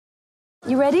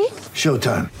You ready?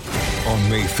 Showtime. On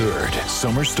May 3rd,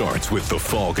 summer starts with The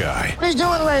Fall Guy. Let's do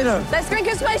it later. Let's drink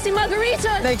a spicy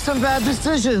margarita. Make some bad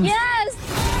decisions. Yes!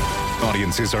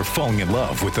 Audiences are falling in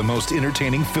love with the most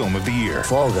entertaining film of the year.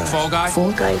 Fall Guy. Fall Guy?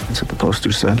 Fall Guy. That's what the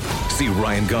poster said. See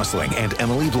Ryan Gosling and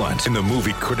Emily Blunt in the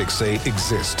movie critics say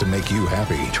exists to make you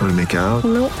happy. Trying to make it out?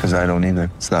 Nope. Because I don't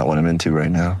either. It's not what I'm into right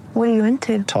now. What are you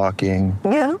into? Talking.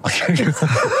 Yeah.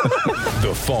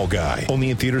 The Fall Guy.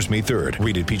 Only in theaters May 3rd.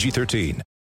 Rated PG-13.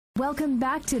 Welcome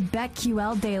back to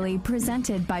BetQL Daily,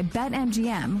 presented by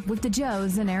BetMGM with the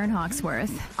Joes and Aaron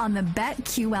Hawksworth on the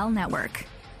BetQL Network.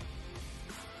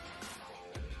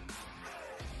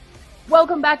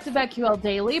 Welcome back to BetQL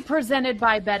Daily, presented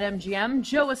by BetMGM.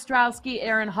 Joe Ostrowski,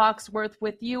 Aaron Hawksworth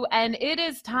with you, and it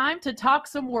is time to talk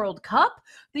some World Cup.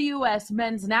 The U.S.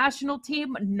 men's national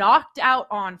team knocked out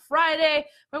on Friday,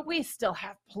 but we still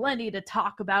have plenty to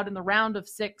talk about in the round of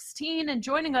 16. And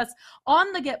joining us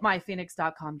on the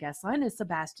GetMyPhoenix.com guest line is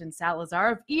Sebastian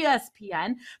Salazar of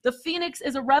ESPN. The Phoenix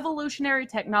is a revolutionary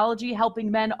technology helping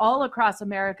men all across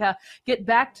America get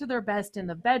back to their best in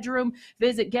the bedroom.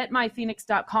 Visit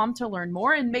GetMyPhoenix.com to learn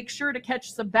more, and make sure to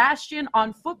catch Sebastian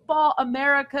on Football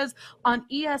Americas on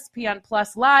ESPN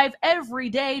Plus live every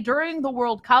day during the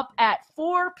World Cup at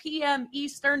 4 p.m.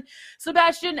 Eastern.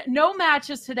 Sebastian, no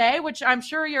matches today, which I'm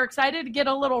sure you're excited to get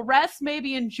a little rest,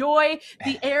 maybe enjoy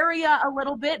the area a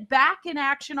little bit, back in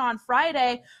action on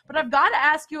Friday. But I've got to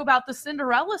ask you about the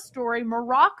Cinderella story.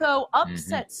 Morocco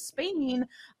upset Spain.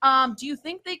 Do you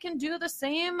think they can do the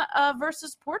same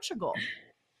versus Portugal?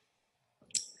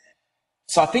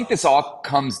 So I think this all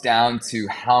comes down to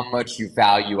how much you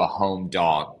value a home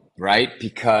dog, right?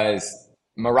 Because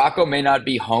Morocco may not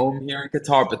be home here in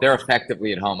Qatar, but they're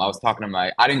effectively at home.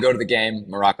 I didn't go to the game,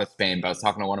 Morocco-Spain, but I was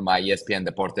talking to one of my ESPN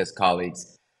Deportes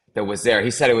colleagues that was there.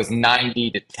 He said it was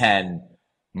 90-10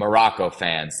 Morocco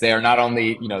fans. They are not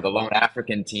only, the lone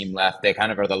African team left, they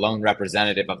kind of are the lone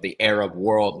representative of the Arab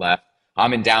world left.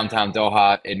 I'm in downtown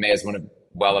Doha. It may as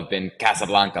well have been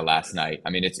Casablanca last night. I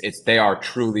mean, they are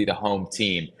truly the home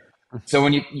team. So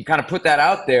when you kind of put that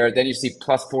out there, then you see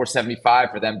plus 475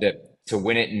 for them to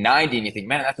win it in 90, and you think,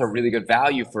 man, that's a really good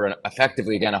value for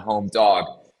effectively, again, a home dog.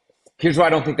 Here's why I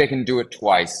don't think they can do it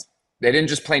twice. They didn't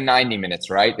just play 90 minutes,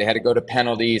 right? They had to go to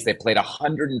penalties. They played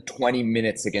 120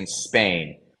 minutes against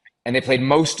Spain, and they played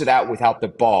most of that without the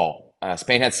ball.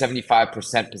 Spain had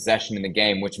 75% possession in the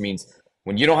game, which means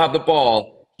when you don't have the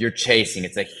ball, you're chasing.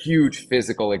 It's a huge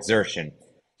physical exertion.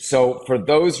 So for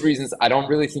those reasons, I don't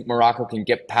really think Morocco can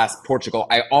get past Portugal.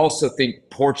 I also think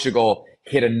Portugal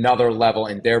hit another level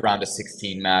in their round of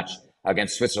 16 match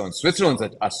against Switzerland. Switzerland's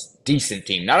a decent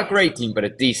team, not a great team, but a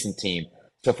decent team.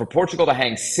 So for Portugal to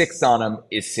hang 6 on them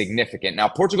is significant. Now,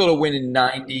 Portugal to win in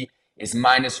 90 is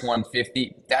minus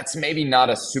 150. That's maybe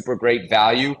not a super great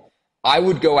value. I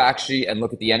would go actually and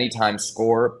look at the anytime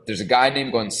score. There's a guy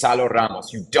named Gonzalo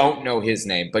Ramos. You don't know his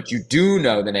name, but you do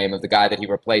know the name of the guy that he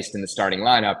replaced in the starting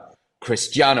lineup,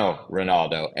 Cristiano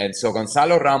Ronaldo. And so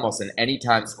Gonzalo Ramos, an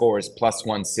anytime score, is plus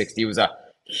 160. It was a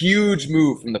huge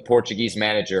move from the Portuguese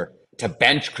manager to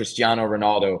bench Cristiano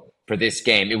Ronaldo for this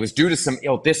game. It was due to some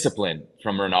ill discipline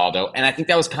from Ronaldo, and I think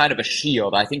that was kind of a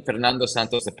shield. I think Fernando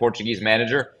Santos, the Portuguese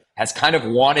manager, has kind of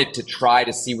wanted to try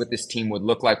to see what this team would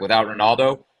look like without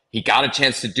Ronaldo. He got a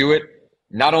chance to do it.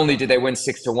 Not only did they win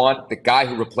 6-1, the guy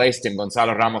who replaced him,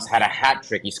 Gonzalo Ramos, had a hat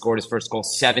trick. He scored his first goal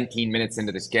 17 minutes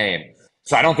into this game.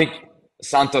 So I don't think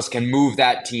Santos can move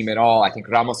that team at all. I think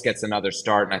Ramos gets another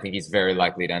start, and I think he's very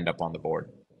likely to end up on the board.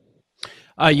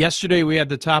 Yesterday, we had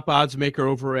the top odds maker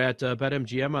over at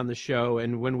BetMGM on the show,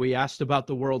 and when we asked about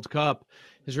the World Cup,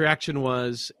 his reaction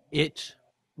was, it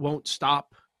won't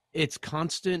stop. It's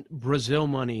constant Brazil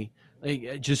money.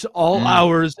 Just all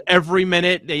hours, every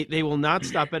minute. They will not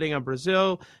stop betting on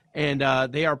Brazil, and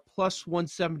they are plus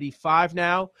 175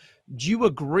 now. Do you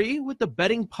agree with the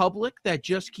betting public that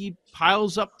just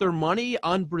piles up their money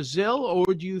on Brazil,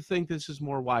 or do you think this is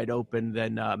more wide open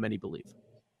than many believe?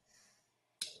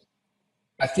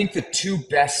 I think the two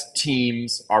best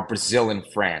teams are Brazil and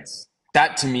France.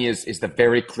 That, to me, is the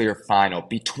very clear final.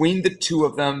 Between the two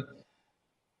of them,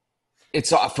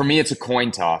 for me, it's a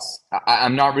coin toss.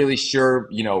 I'm not really sure,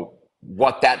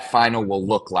 what that final will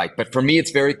look like. But for me,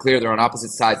 it's very clear they're on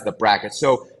opposite sides of the bracket.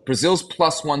 So Brazil's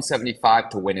plus 175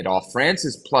 to win it all. France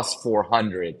is plus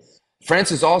 400.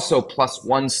 France is also plus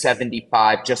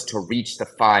 175 just to reach the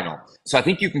final. So I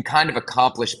think you can kind of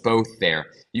accomplish both there.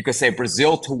 You could say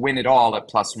Brazil to win it all at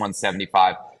plus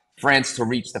 175, France to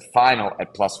reach the final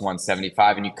at plus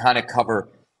 175, and you kind of cover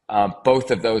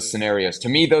both of those scenarios. To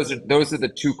me, those are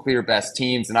the two clear best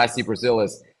teams, and I see Brazil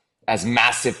as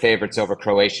massive favorites over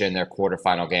Croatia in their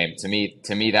quarterfinal game. To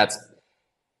me, that's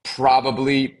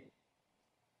probably,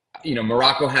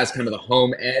 Morocco has kind of the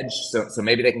home edge, so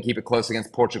maybe they can keep it close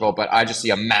against Portugal, but I just see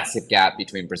a massive gap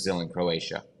between Brazil and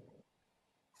Croatia.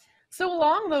 So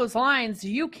along those lines,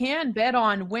 you can bet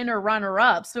on winner runner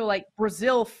up. So like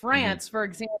Brazil, France, for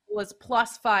example, is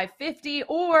plus 550,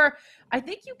 or I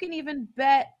think you can even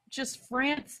bet just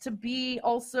France to be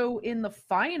also in the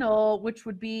final, which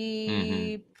would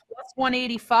be plus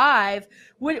 185.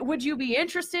 Would you be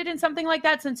interested in something like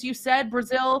that, since you said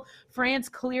Brazil, France,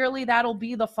 clearly that'll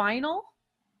be the final?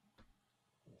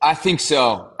 I think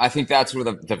so. I think that's where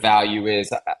the value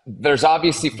is. There's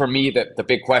obviously, for me, the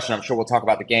big question, I'm sure we'll talk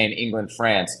about the game,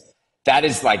 England-France. That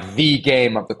is like the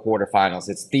game of the quarterfinals.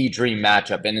 It's the dream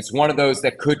matchup. And it's one of those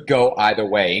that could go either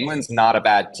way. England's not a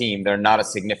bad team. They're not a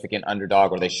significant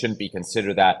underdog, or they shouldn't be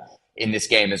considered that in this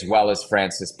game, as well as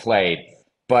France has played.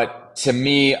 But to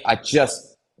me,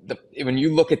 when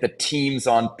you look at the teams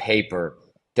on paper,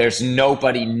 there's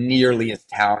nobody nearly as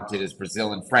talented as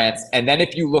Brazil and France. And then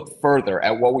if you look further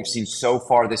at what we've seen so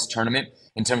far this tournament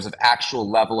in terms of actual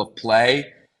level of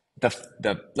play,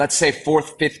 the let's say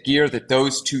fourth, fifth gear that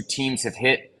those two teams have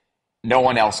hit, no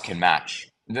one else can match.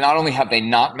 Not only have they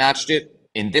not matched it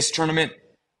in this tournament,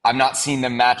 I've not seen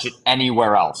them match it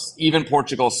anywhere else. Even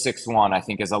Portugal's 6-1, I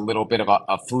think, is a little bit of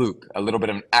a fluke, a little bit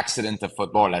of an accident of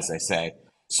football, as they say.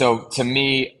 So to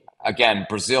me, again,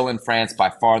 Brazil and France,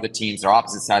 by far the teams, are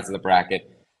opposite sides of the bracket.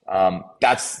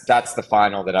 That's the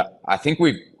final that I think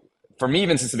for me,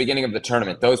 even since the beginning of the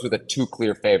tournament, those were the two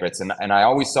clear favorites. And I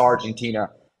always saw Argentina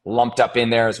lumped up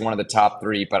in there as one of the top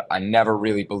three, but I never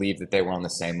really believed that they were on the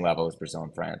same level as Brazil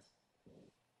and France.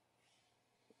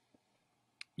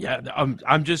 Yeah,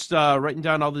 I'm just writing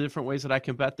down all the different ways that I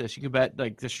can bet this. You can bet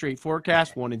like the straight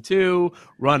forecast, 1 and 2,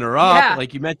 runner up,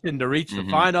 like you mentioned, to reach the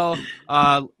final.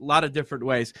 A lot of different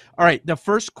ways. All right, the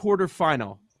first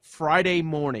quarterfinal, Friday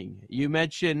morning. You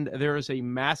mentioned there is a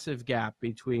massive gap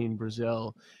between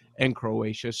Brazil and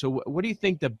Croatia. So what do you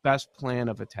think the best plan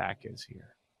of attack is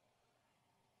here?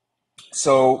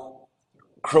 So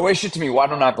Croatia, to me, why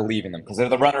don't I believe in them? Because they're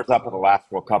the runners-up of the last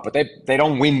World Cup, but they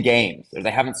don't win games. Or they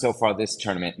haven't so far this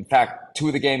tournament. In fact, 2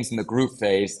 of the games in the group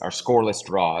phase are scoreless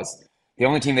draws. The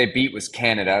only team they beat was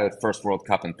Canada, the first World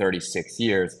Cup in 36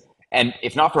 years. And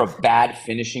if not for a bad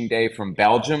finishing day from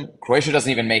Belgium, Croatia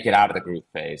doesn't even make it out of the group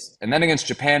phase. And then against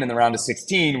Japan in the round of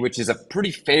 16, which is a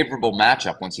pretty favorable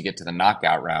matchup once you get to the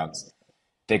knockout rounds,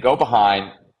 they go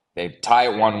behind. They tie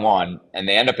at 1-1, and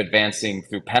they end up advancing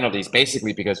through penalties,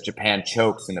 basically because Japan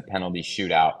chokes in the penalty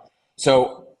shootout.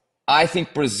 So I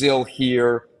think Brazil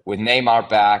here, with Neymar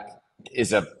back,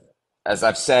 is as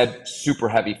I've said, super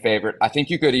heavy favorite. I think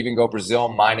you could even go Brazil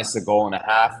minus a goal and a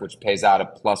half, which pays out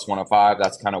at plus 105.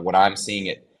 That's kind of what I'm seeing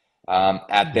it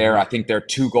at there. I think they're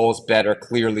 2 goals better,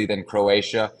 clearly, than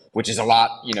Croatia, which is a lot,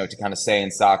 to kind of say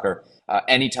in soccer.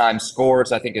 Anytime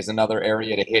scores, I think, is another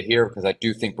area to hit here, because I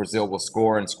do think Brazil will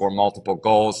score and score multiple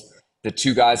goals. The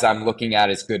 2 guys I'm looking at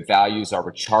as good values are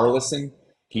Richarlison.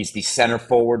 He's the center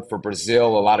forward for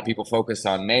Brazil. A lot of people focus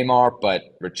on Neymar, but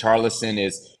Richarlison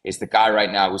is the guy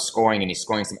right now who's scoring, and he's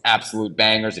scoring some absolute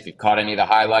bangers. If you've caught any of the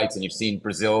highlights and you've seen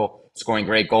Brazil scoring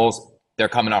great goals, they're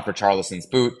coming off Richarlison's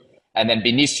boot. And then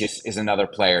Vinicius is another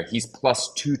player. He's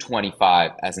plus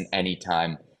 225 as an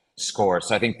anytime score.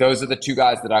 So I think those are the 2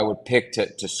 guys that I would pick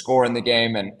to score in the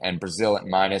game, and Brazil at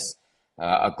minus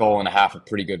a goal and a half, a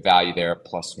pretty good value there,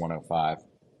 plus 105.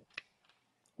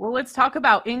 Well, let's talk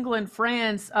about England,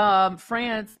 France.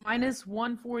 France minus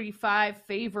 145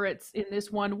 favorites in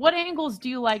this one. What angles do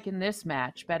you like in this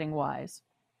match, betting wise?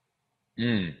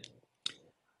 I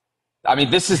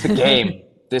mean, this is the game.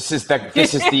 This is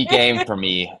the game for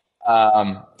me.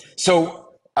 So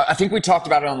I think we talked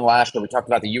about it on the last show. We talked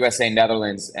about the USA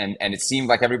Netherlands, and it seemed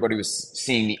like everybody was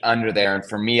seeing the under there. And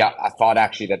for me, I thought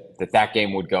actually that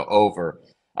game would go over.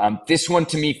 This one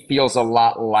to me feels a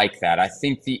lot like that. I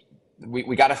think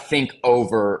we got to think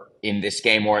over in this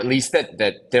game, or at least that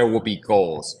there will be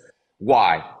goals.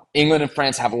 Why? England and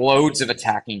France have loads of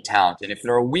attacking talent. And if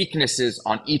there are weaknesses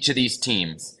on each of these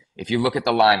teams, if you look at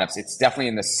the lineups, it's definitely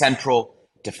in the central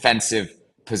defensive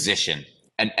position.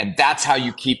 And that's how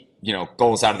you keep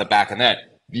goals out of the back of the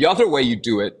net. The other way you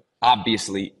do it,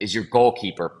 obviously, is your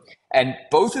goalkeeper. And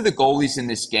both of the goalies in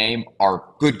this game are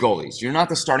good goalies. You're not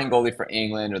the starting goalie for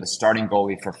England or the starting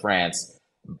goalie for France,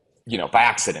 by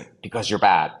accident, because you're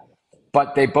bad.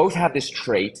 But they both have this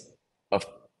trait of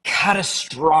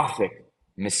catastrophic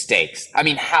mistakes. I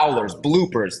mean, howlers,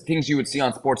 bloopers, things you would see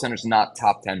on SportsCenter's not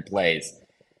top 10 plays.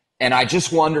 And I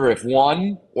just wonder if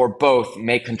one or both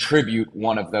may contribute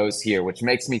one of those here, which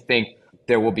makes me think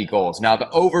there will be goals. Now, the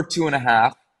over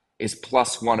 2.5 is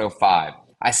plus 105.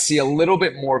 I see a little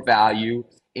bit more value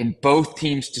in both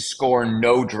teams to score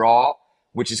no draw,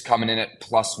 which is coming in at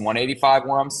plus 185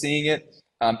 where I'm seeing it.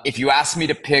 If you ask me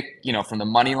to pick, from the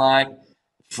money line,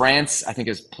 France, I think,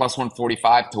 is plus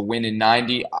 145 to win in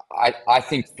 90. I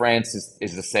think France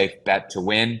is a safe bet to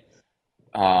win.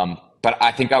 But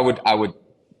I think I would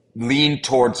lean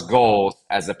towards goals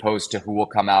as opposed to who will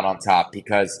come out on top,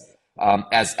 because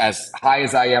as high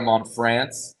as I am on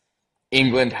France,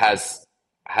 England has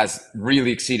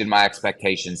really exceeded my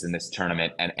expectations in this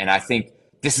tournament. And I think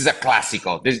this is a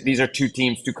Clásico. These are two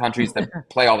teams, two countries that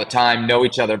play all the time, know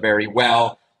each other very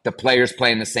well. The players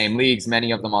play in the same leagues,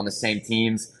 many of them on the same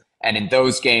teams. And in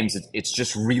those games, it's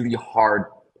just really hard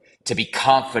to be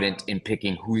confident in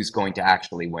picking who is going to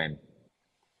actually win.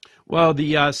 Well,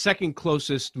 the second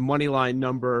closest money line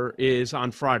number is on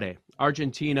Friday.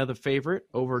 Argentina, the favorite,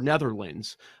 over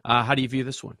Netherlands. How do you view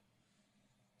this one?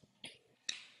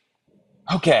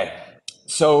 Okay,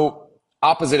 so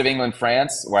opposite of England,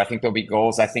 France, where I think there'll be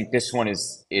goals, I think this one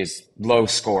is low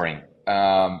scoring.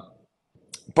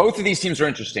 Both of these teams are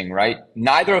interesting, right?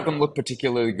 Neither of them look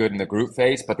particularly good in the group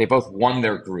phase, but they both won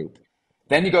their group.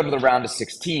 Then you go to the round of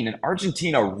 16, and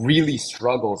Argentina really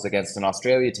struggles against an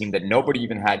Australia team that nobody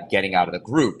even had getting out of the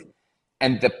group.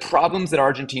 And the problems that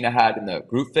Argentina had in the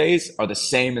group phase are the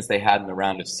same as they had in the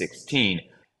round of 16.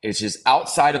 It's just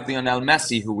outside of Lionel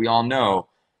Messi, who we all know,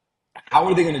 how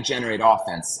are they going to generate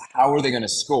offense? How are they going to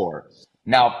score?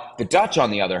 Now, the Dutch,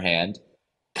 on the other hand,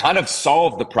 kind of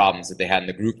solved the problems that they had in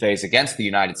the group phase against the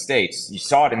United States. You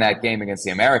saw it in that game against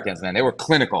the Americans, man. They were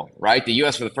clinical, right? The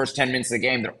U.S. for the first 10 minutes of the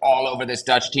game, they're all over this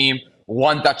Dutch team.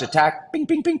 One Dutch attack, ping,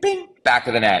 ping, ping, ping, back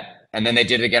of the net. And then they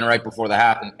did it again right before the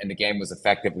half, and the game was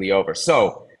effectively over.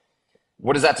 So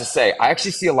what is that to say? I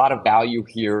actually see a lot of value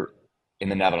here in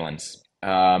the Netherlands.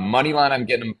 Money line, I'm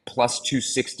getting plus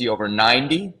 260 over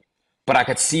 90. But I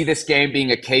could see this game being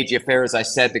a cagey affair, as I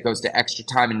said, that goes to extra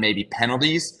time and maybe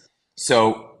penalties.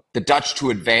 So the Dutch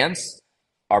to advance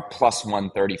are plus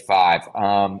 135.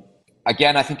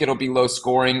 Again, I think it'll be low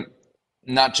scoring,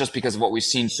 not just because of what we've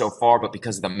seen so far, but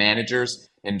because of the managers.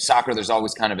 In soccer, there's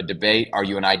always kind of a debate. Are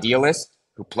you an idealist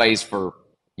who plays for,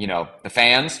 the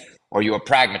fans, or are you a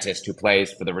pragmatist who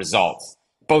plays for the results?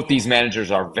 Both these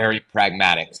managers are very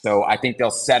pragmatic. So I think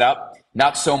they'll set up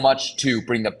not so much to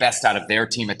bring the best out of their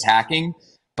team attacking,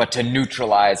 but to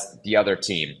neutralize the other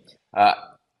team.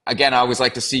 Again, I always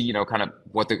like to see, kind of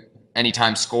what the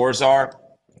anytime scores are.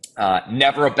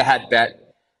 Never a bad bet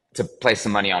to place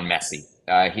some money on Messi.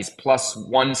 He's plus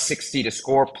 160 to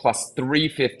score, plus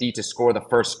 350 to score the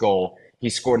first goal. He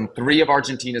scored in 3 of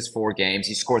Argentina's 4 games.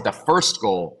 He scored the first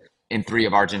goal in 3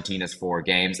 of Argentina's 4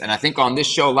 games. And I think on this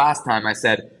show last time I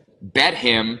said, bet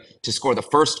him to score the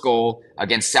first goal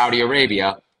against Saudi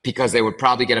Arabia because they would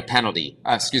probably get a penalty.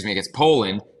 Against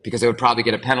Poland, because they would probably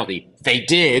get a penalty. They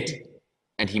did,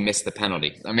 and he missed the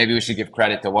penalty. So maybe we should give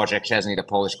credit to Wojciech Szczesny, the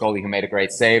Polish goalie, who made a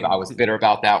great save. I was bitter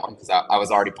about that one because I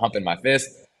was already pumping my fist.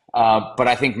 But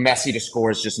I think Messi to score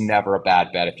is just never a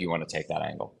bad bet if you want to take that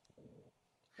angle.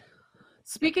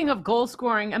 Speaking of goal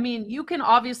scoring, I mean, you can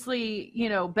obviously,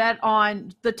 bet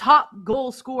on the top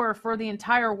goal scorer for the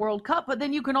entire World Cup, but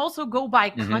then you can also go by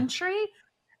country.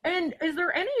 And is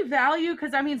there any value?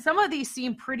 Because, I mean, some of these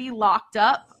seem pretty locked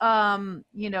up,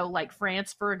 like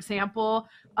France, for example,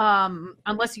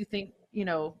 unless you think,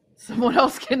 someone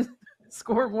else can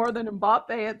score more than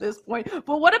Mbappe at this point.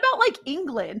 But what about like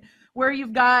England, where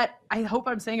you've got, I hope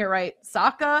I'm saying it right,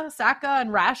 Saka and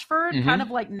Rashford kind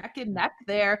of like neck and neck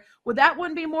there. Would that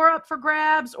one be more up for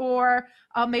grabs, or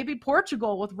maybe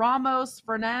Portugal with Ramos,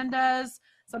 Fernandes,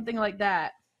 something like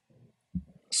that?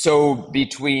 So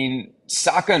between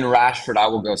Saka and Rashford, I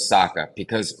will go Saka,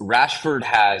 because Rashford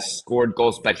has scored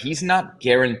goals, but he's not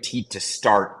guaranteed to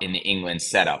start in the England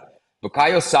setup.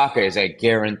 Bukayo Saka is a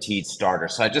guaranteed starter.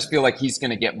 So I just feel like he's going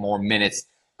to get more minutes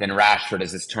than Rashford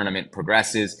as this tournament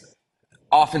progresses.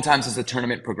 Oftentimes as the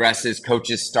tournament progresses,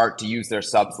 coaches start to use their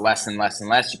subs less and less and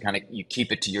less. You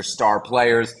keep it to your star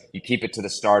players, you keep it to the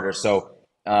starters. So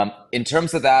in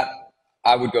terms of that,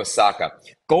 I would go Saka.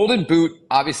 Golden Boot,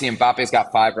 obviously Mbappe's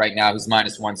got 5 right now. He's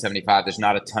minus 175. There's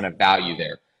not a ton of value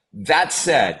there. That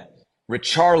said,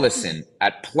 Richarlison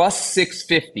at plus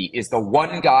 650 is the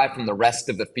one guy from the rest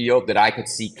of the field that I could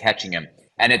see catching him.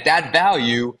 And at that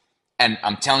value, and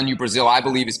I'm telling you, Brazil, I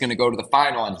believe, is going to go to the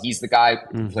final, and he's the guy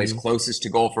who plays closest to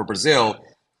goal for Brazil.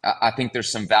 I think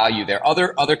there's some value there.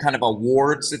 Other kind of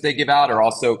awards that they give out are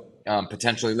also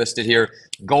potentially listed here.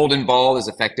 Golden Ball is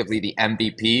effectively the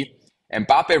MVP.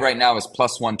 Mbappe right now is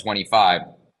plus 125.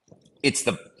 It's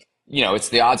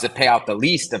the odds that pay out the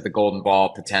least of the Golden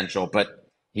Ball potential, but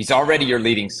he's already your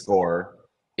leading scorer.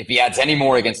 if he adds any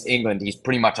more against England, he's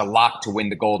pretty much a lock to win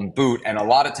the Golden Boot. And a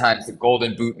lot of times the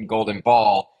Golden Boot and Golden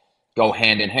Ball go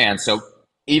hand in hand. So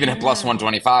even at plus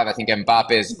 125, I think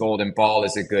Mbappe's Golden Ball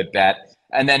is a good bet.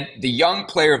 And then the young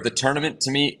player of the tournament,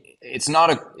 to me, it's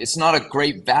not a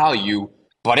great value,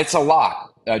 but it's a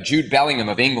lock. Jude Bellingham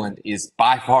of England is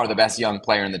by far the best young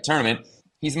player in the tournament.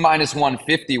 He's minus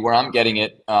 150 where I'm getting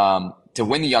it to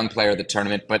win the young player of the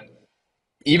tournament. But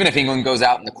even if England goes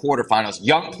out in the quarterfinals,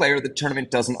 young player of the tournament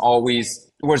doesn't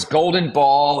always, whereas Golden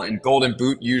Ball and Golden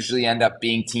Boot usually end up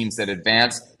being teams that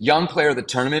advance. Young player of the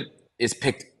tournament is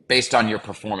picked based on your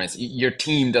performance. Your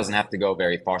team doesn't have to go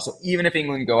very far. So even if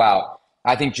England go out,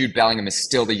 I think Jude Bellingham is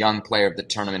still the young player of the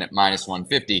tournament at minus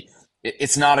 150.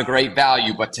 It's not a great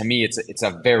value, but to me, it's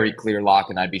a very clear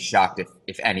lock, and I'd be shocked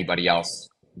if anybody else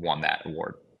won that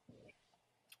award.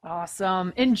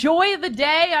 Awesome. Enjoy the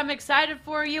day. I'm excited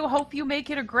for you. Hope you make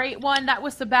it a great one. That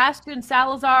was Sebastian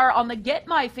Salazar on the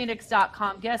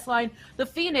GetMyPhoenix.com guest line. The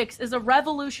Phoenix is a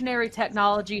revolutionary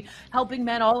technology helping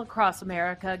men all across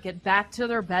America get back to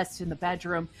their best in the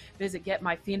bedroom. Visit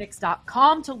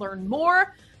GetMyPhoenix.com to learn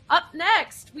more. Up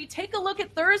next, we take a look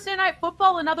at Thursday Night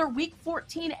Football and other Week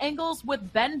 14 angles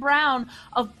with Ben Brown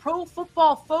of Pro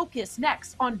Football Focus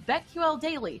next on BetQL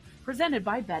Daily, presented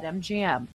by BetMGM.